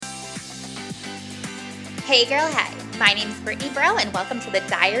Hey girl, hey. My name's Brittany Bro, and welcome to the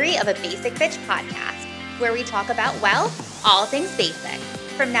Diary of a Basic Bitch podcast, where we talk about, well, all things basic,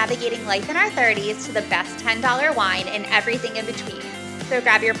 from navigating life in our 30s to the best $10 wine and everything in between. So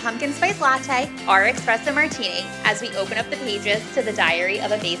grab your pumpkin spice latte or espresso martini as we open up the pages to the Diary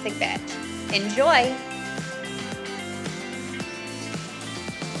of a Basic Bitch. Enjoy!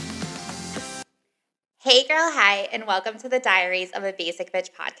 Hey girl, hi, and welcome to the Diaries of a Basic Bitch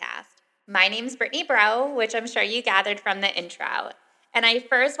podcast. My name's Brittany Bro, which I'm sure you gathered from the intro. And I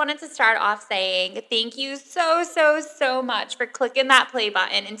first wanted to start off saying thank you so much for clicking that play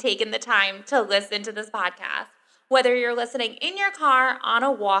button and taking the time to listen to this podcast. Whether you're listening in your car, on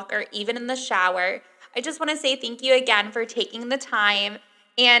a walk, or even in the shower, I just want to say thank you again for taking the time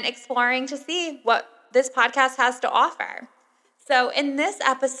and exploring to see what this podcast has to offer. So in this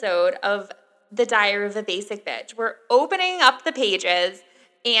episode of The Diary of a Basic Bitch, we're opening up the pages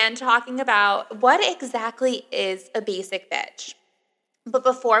and talking about what exactly is a basic bitch. But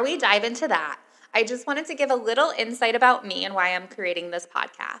before we dive into that, I just wanted to give a little insight about me and why I'm creating this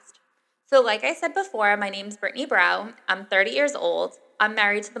podcast. So like I said before, my name's Brittany Bro. I'm 30 years old. I'm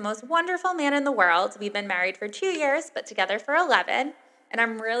married to the most wonderful man in the world. We've been married for 2 years, but together for 11. And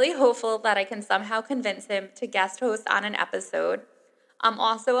I'm really hopeful that I can somehow convince him to guest host on an episode. I'm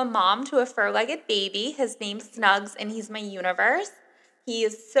also a mom to a fur-legged baby. His name's Snugs, and he's my universe. He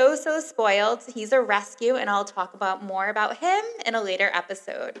is so spoiled. He's a rescue, and I'll talk about more about him in a later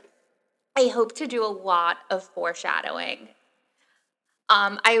episode. I hope to do a lot of foreshadowing.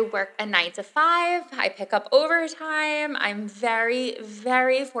 I work a 9 to 5. I pick up overtime. I'm very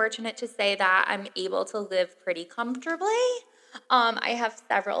fortunate to say that I'm able to live pretty comfortably. I have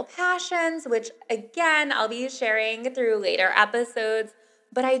several passions, which again, I'll be sharing through later episodes.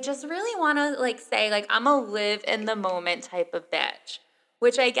 But I just really want to say I'm a live in the moment type of bitch,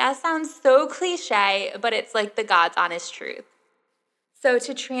 which I guess sounds so cliche, but it's like the God's honest truth. So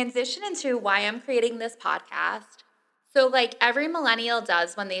to transition into why I'm creating this podcast, so like every millennial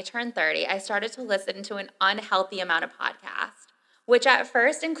does when they turn 30, I started to listen to an unhealthy amount of podcasts, which at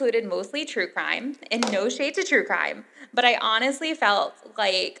first included mostly true crime, and no shade to true crime, but I honestly felt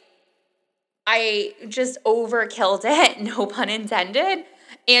like I just overkilled it, no pun intended,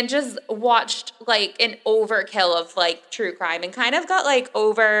 and just watched an overkill of true crime and kind of got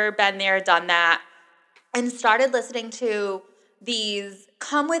over, been there, done that, and started listening to these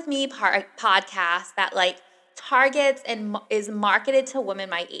come with me podcasts that targets and is marketed to women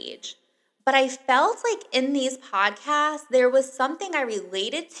my age. But I felt like in these podcasts, there was something I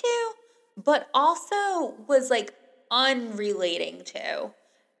related to, but also was unrelating to.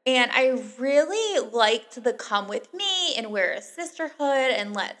 And I really liked the come with me and we're a sisterhood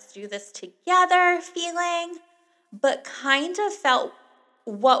and let's do this together feeling, but kind of felt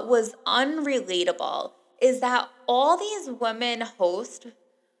what was unrelatable is that all these women hosts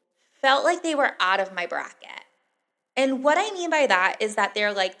felt like they were out of my bracket. And what I mean by that is that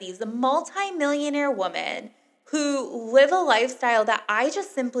they're these multi-millionaire women who live a lifestyle that I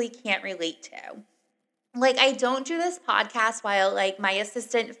just simply can't relate to. I don't do this podcast while my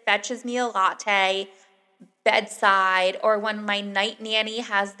assistant fetches me a latte bedside or when my night nanny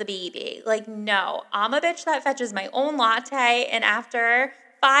has the baby. No, I'm a bitch that fetches my own latte, and after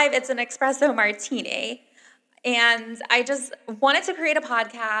 5, it's an espresso martini. And I just wanted to create a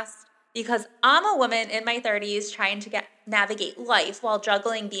podcast because I'm a woman in my 30s trying to navigate life while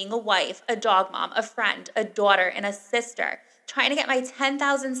juggling being a wife, a dog mom, a friend, a daughter, and a sister, trying to get my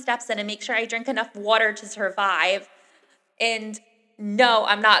 10,000 steps in and make sure I drink enough water to survive. And no,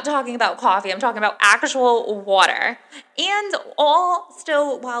 I'm not talking about coffee. I'm talking about actual water. And all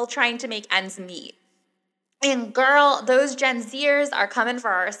still while trying to make ends meet. And girl, those Gen Zers are coming for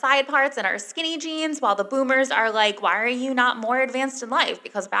our side parts and our skinny jeans while the boomers are why are you not more advanced in life?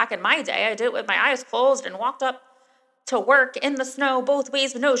 Because back in my day, I did it with my eyes closed and walked up to work in the snow both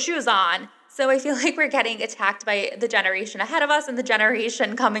ways with no shoes on. So I feel like we're getting attacked by the generation ahead of us and the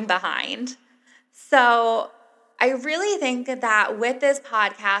generation coming behind. So I really think that with this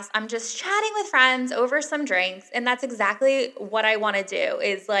podcast, I'm just chatting with friends over some drinks. And that's exactly what I want to do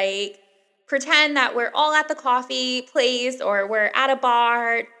is pretend that we're all at the coffee place or we're at a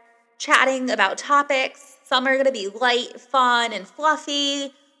bar chatting about topics. Some are going to be light, fun, and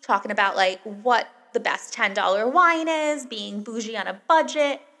fluffy, talking about what the best $10 wine is, being bougie on a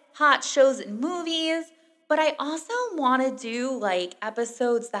budget, hot shows and movies. But I also want to do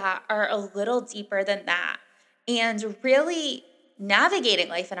episodes that are a little deeper than that and really navigating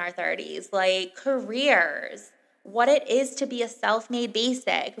life in our 30s, careers, what it is to be a self-made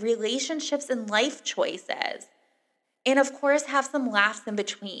basic, relationships and life choices, and of course have some laughs in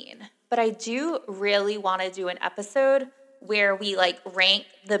between. but I do really want to do an episode where we rank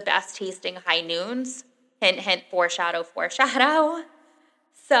the best tasting high noons. Hint, hint, foreshadow, foreshadow.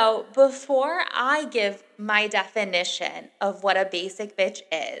 So before I give my definition of what a basic bitch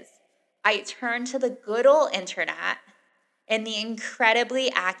is, I turn to the good old internet and the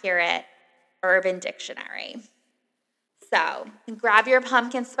incredibly accurate Urban Dictionary. So grab your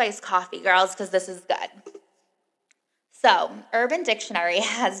pumpkin spice coffee, girls, because this is good. So Urban Dictionary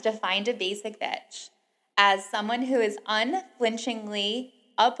has defined a basic bitch as someone who is unflinchingly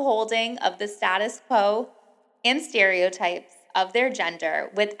upholding of the status quo and stereotypes of their gender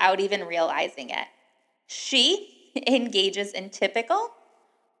without even realizing it. She engages in typical,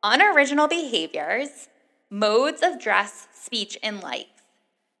 unoriginal behaviors, modes of dress, speech, and likes.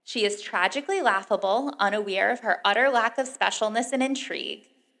 She is tragically laughable, unaware of her utter lack of specialness and intrigue.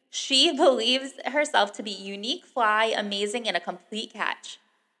 She believes herself to be unique, fly, amazing, and a complete catch,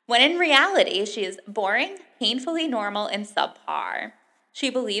 when in reality, she is boring, painfully normal, and subpar. She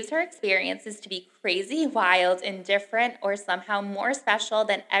believes her experiences to be crazy, wild, indifferent, or somehow more special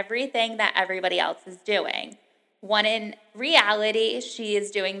than everything that everybody else is doing, when in reality, she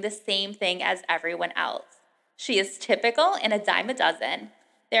is doing the same thing as everyone else. She is typical and a dime a dozen.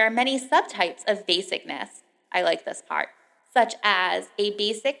 There are many subtypes of basicness. I like this part. Such as a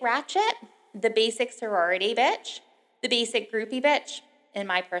basic ratchet, the basic sorority bitch, the basic groupie bitch, and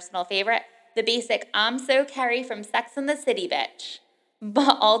my personal favorite, the basic I'm so Carrie from Sex and the City bitch.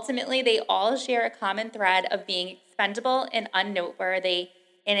 But ultimately, they all share a common thread of being expendable and unnoteworthy,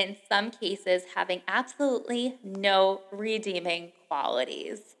 and in some cases, having absolutely no redeeming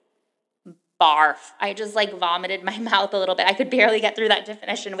qualities. Barf. I just vomited my mouth a little bit. I could barely get through that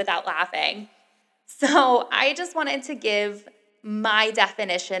definition without laughing. So I just wanted to give my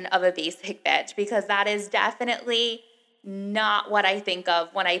definition of a basic bitch because that is definitely not what I think of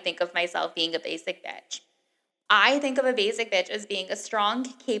when I think of myself being a basic bitch. I think of a basic bitch as being a strong,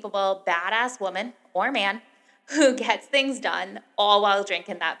 capable, badass woman or man who gets things done all while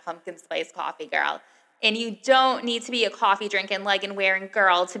drinking that pumpkin spice coffee, girl. And you don't need to be a coffee drinking, legging wearing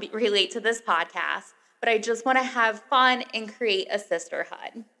girl to relate to this podcast, but I just want to have fun and create a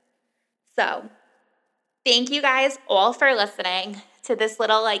sisterhood. So thank you guys all for listening to this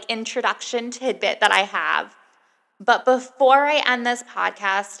little introduction tidbit that I have. But before I end this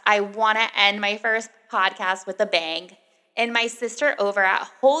podcast, I want to end my first podcast with a bang. And my sister over at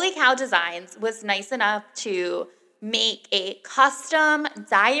Holy Cow Designs was nice enough to make a custom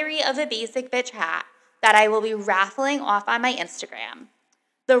Diary of a Basic Bitch hat that I will be raffling off on my Instagram.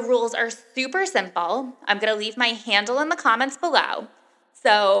 The rules are super simple. I'm going to leave my handle in the comments below.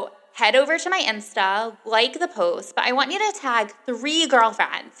 So head over to my Insta, like the post, but I want you to tag 3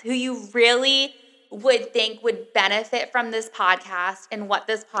 girlfriends who you really would think would benefit from this podcast and what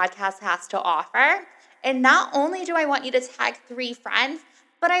this podcast has to offer. And not only do I want you to tag 3 friends,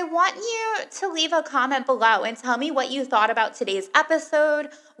 but I want you to leave a comment below and tell me what you thought about today's episode,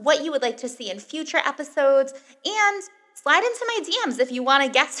 what you would like to see in future episodes, and slide into my DMs if you want to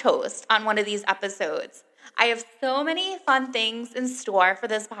guest host on one of these episodes. I have so many fun things in store for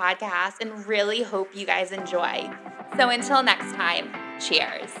this podcast and really hope you guys enjoy. So until next time,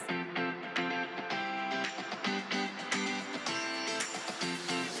 cheers.